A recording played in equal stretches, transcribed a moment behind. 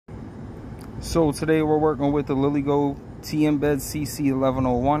So today we're working with the Lilygo T-embed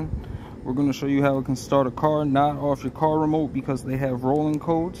cc1101. We're going to show you how it can start a car, not off your car remote because they have rolling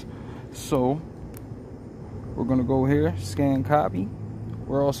codes. So we're going to go here, scan copy.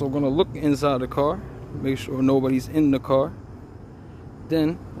 We're also going to look inside the car, make sure nobody's in the car.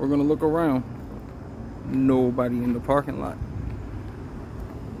 Then we're going to look around. Nobody in the parking lot.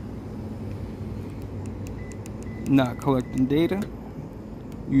 Not collecting data.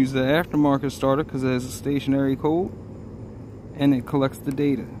 Use the aftermarket starter because it has a stationary code and it collects the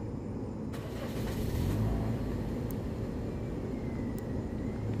data.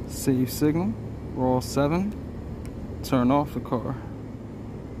 Save signal. We're all 7. Turn off the car.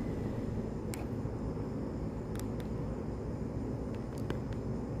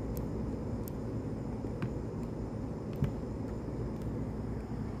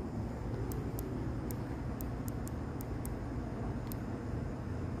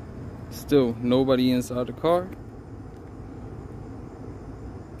 Still nobody inside the car.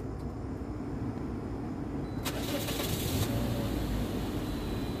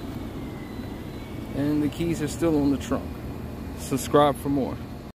 And the keys are still on the trunk. Subscribe for more.